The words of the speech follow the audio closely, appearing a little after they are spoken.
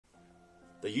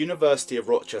The University of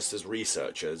Rochester's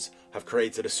researchers have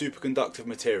created a superconductive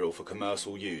material for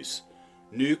commercial use.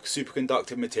 New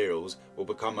superconductive materials will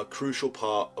become a crucial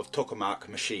part of tokamak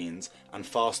machines and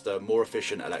faster, more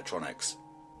efficient electronics.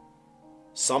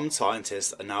 Some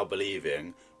scientists are now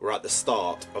believing we're at the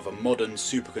start of a modern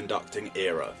superconducting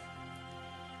era.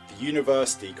 The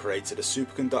university created a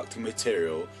superconducting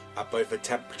material at both a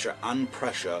temperature and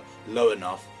pressure low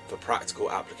enough for practical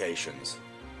applications.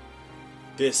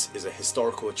 This is a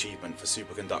historical achievement for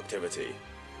superconductivity.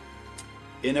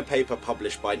 In a paper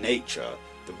published by Nature,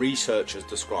 the researchers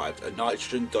described a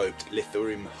nitrogen-doped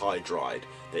lithium hydride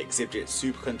that exhibits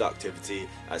superconductivity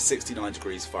at 69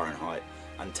 degrees Fahrenheit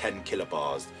and 10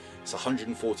 kilobars. It's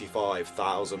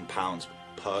 145,000 pounds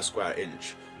per square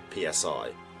inch psi.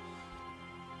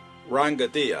 Ranga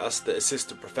Dias, the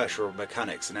assistant professor of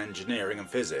mechanics and engineering and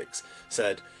physics,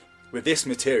 said, "With this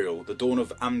material, the dawn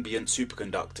of ambient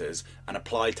superconductors and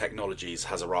applied technologies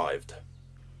has arrived."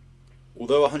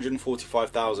 Although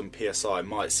 145,000 psi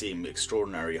might seem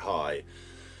extraordinarily high,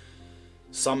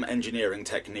 some engineering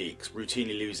techniques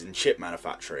routinely used in chip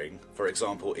manufacturing, for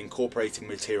example incorporating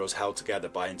materials held together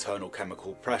by internal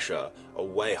chemical pressure, are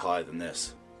way higher than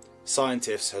this.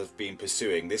 Scientists have been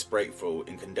pursuing this breakthrough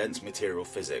in condensed material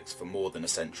physics for more than a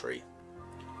century.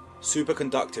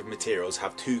 Superconductive materials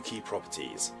have two key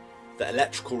properties. The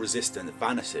electrical resistance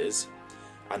vanishes,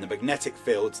 and the magnetic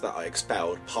fields that are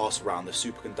expelled pass around the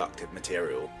superconductive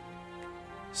material.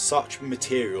 Such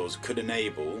materials could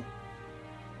enable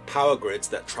power grids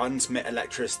that transmit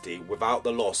electricity without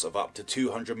the loss of up to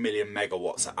 200 million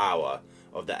megawatts an hour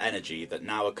of the energy that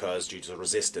now occurs due to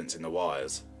resistance in the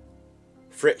wires.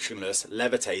 Frictionless,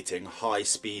 levitating,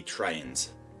 high-speed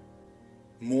trains.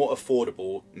 More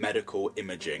affordable medical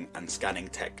imaging and scanning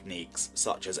techniques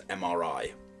such as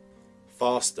MRI.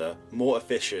 Faster, more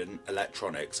efficient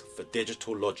electronics for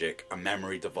digital logic and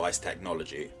memory device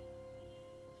technology.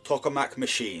 Tokamak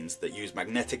machines that use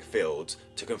magnetic fields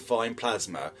to confine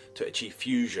plasma to achieve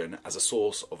fusion as a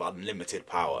source of unlimited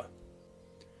power.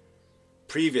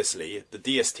 Previously, the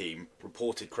Dias team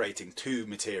reported creating two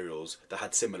materials that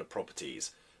had similar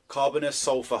properties, carbonous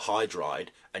sulfur hydride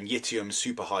and yttrium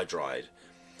superhydride.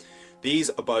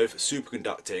 These are both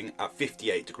superconducting at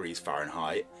 58 degrees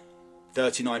Fahrenheit,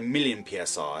 39 million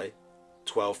psi,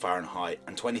 12 Fahrenheit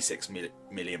and 26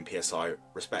 million psi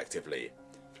respectively.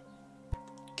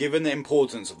 Given the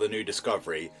importance of the new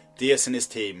discovery, Dias and his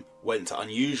team went to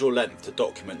unusual length to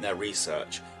document their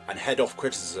research and head off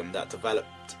criticism that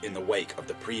developed in the wake of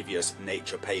the previous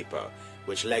Nature paper,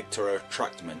 which led to a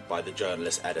retractment by the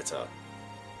journalist editor.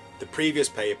 The previous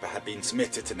paper had been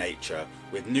submitted to Nature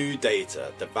with new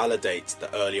data that validates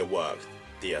the earlier work,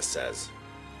 Dias says.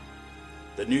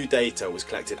 The new data was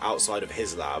collected outside of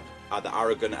his lab at the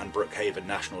Aragon and Brookhaven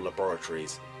National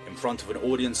Laboratories in front of an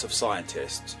audience of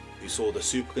scientists who saw the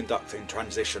superconducting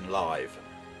transition live.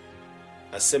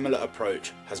 A similar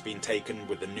approach has been taken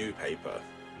with the new paper.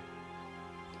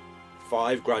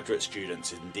 5 graduate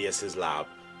students in Dias's lab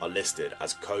are listed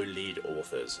as co-lead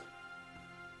authors.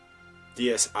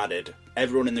 Dias added,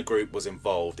 "Everyone in the group was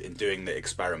involved in doing the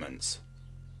experiments,"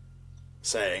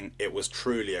 saying it was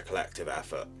truly a collective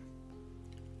effort.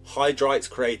 Hydrides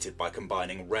created by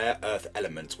combining rare earth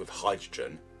elements with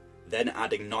hydrogen, then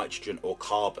adding nitrogen or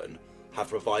carbon, have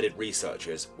provided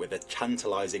researchers with a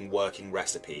tantalizing working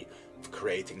recipe for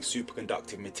creating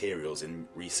superconductive materials in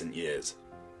recent years.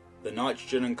 The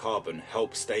nitrogen and carbon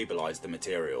help stabilize the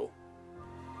material.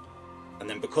 And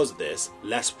then because of this,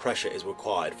 less pressure is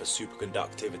required for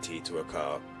superconductivity to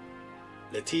occur.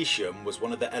 Lutetium was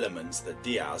one of the elements that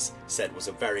Dias said was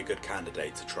a very good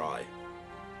candidate to try.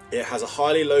 It has a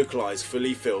highly localized,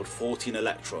 fully filled 14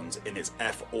 electrons in its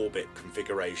F-orbit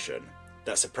configuration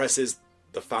that suppresses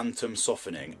the phantom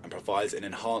softening and provides an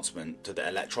enhancement to the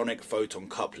electronic photon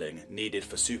coupling needed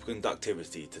for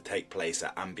superconductivity to take place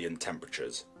at ambient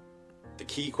temperatures. The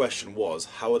key question was,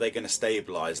 how are they going to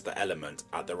stabilise the element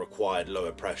at the required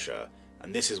lower pressure,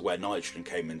 and this is where nitrogen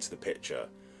came into the picture.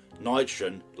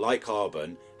 Nitrogen, like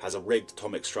carbon, has a rigged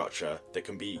atomic structure that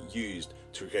can be used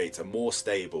to create a more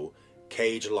stable,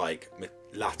 cage-like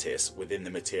lattice within the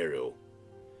material.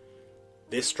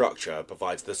 This structure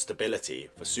provides the stability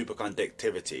for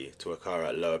superconductivity to occur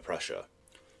at lower pressure.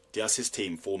 Dias's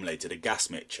team formulated a gas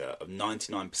mixture of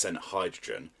 99%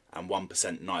 hydrogen and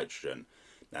 1% nitrogen,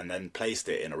 and then placed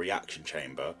it in a reaction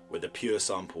chamber with a pure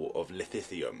sample of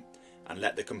lithium and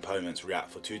let the components react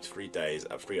for 2 to 3 days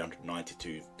at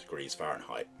 392 degrees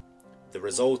Fahrenheit. The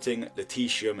resulting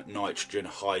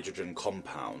lutetium-nitrogen-hydrogen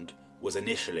compound was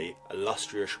initially a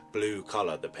lustrous blue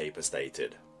colour, the paper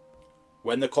stated.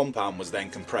 When the compound was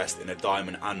then compressed in a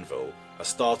diamond anvil, a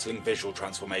startling visual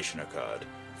transformation occurred,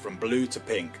 from blue to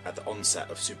pink at the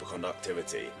onset of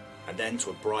superconductivity, and then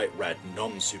to a bright red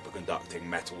non-superconducting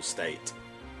metal state.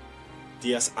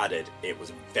 Diaz added it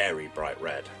was very bright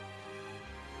red.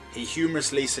 He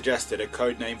humorously suggested a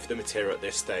code name for the material at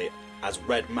this state as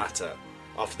red matter,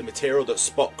 after the material that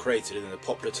Spock created in the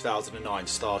popular 2009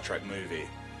 Star Trek movie.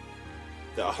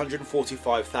 The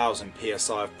 145,000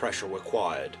 psi of pressure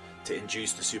required to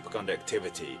induce the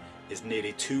superconductivity is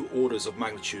nearly 2 orders of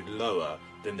magnitude lower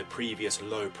than the previous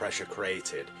low pressure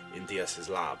created in Diaz's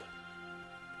lab.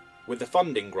 With the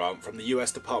funding grant from the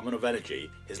US Department of Energy,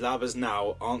 his lab has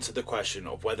now answered the question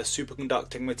of whether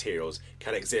superconducting materials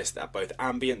can exist at both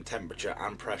ambient temperature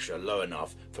and pressure low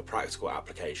enough for practical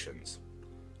applications.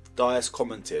 Diaz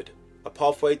commented, "A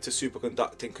pathway to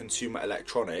superconducting consumer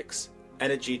electronics,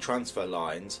 energy transfer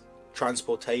lines,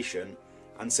 transportation,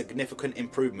 and significant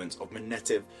improvements of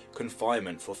magnetic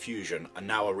confinement for fusion are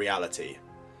now a reality.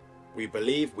 We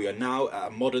believe we are now at a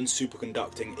modern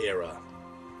superconducting era."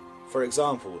 For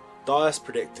example, Diaz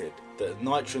predicted that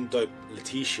nitrogen-doped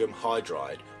lutetium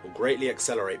hydride will greatly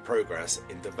accelerate progress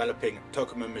in developing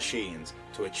tokamak machines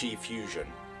to achieve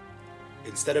fusion.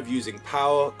 Instead of using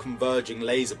power-converging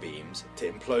laser beams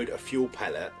to implode a fuel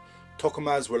pellet,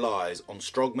 tokamak relies on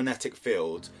strong magnetic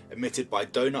fields emitted by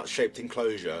donut-shaped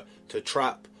enclosure to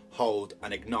trap, hold,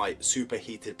 and ignite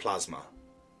superheated plasma.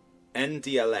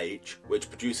 NDLH, which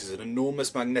produces an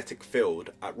enormous magnetic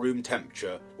field at room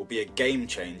temperature, will be a game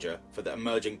changer for the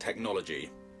emerging technology.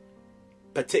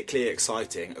 Particularly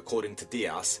exciting, according to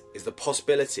Diaz, is the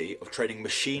possibility of training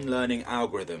machine learning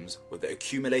algorithms with the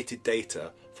accumulated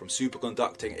data from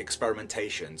superconducting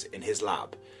experimentations in his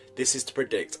lab. This is to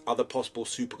predict other possible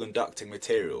superconducting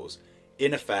materials,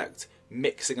 in effect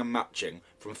mixing and matching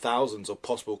from thousands of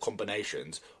possible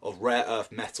combinations of rare earth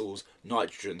metals,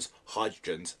 nitrogens,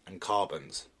 hydrogens and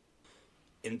carbons.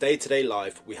 In day-to-day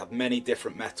life we have many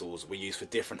different metals we use for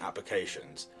different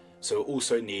applications, so we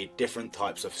also need different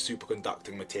types of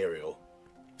superconducting material.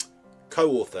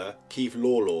 Co-author Keith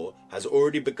Lawlor has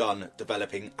already begun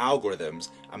developing algorithms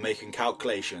and making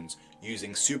calculations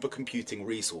using supercomputing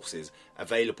resources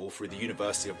available through the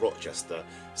University of Rochester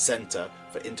Centre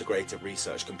for Integrated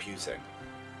Research Computing.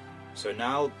 So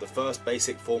now the first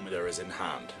basic formula is in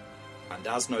hand, and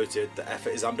as noted, the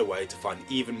effort is underway to find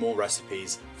even more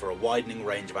recipes for a widening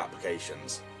range of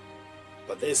applications.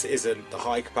 But this isn't the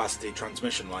high capacity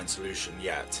transmission line solution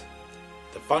yet.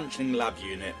 The functioning lab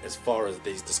unit as far as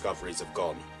these discoveries have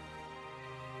gone.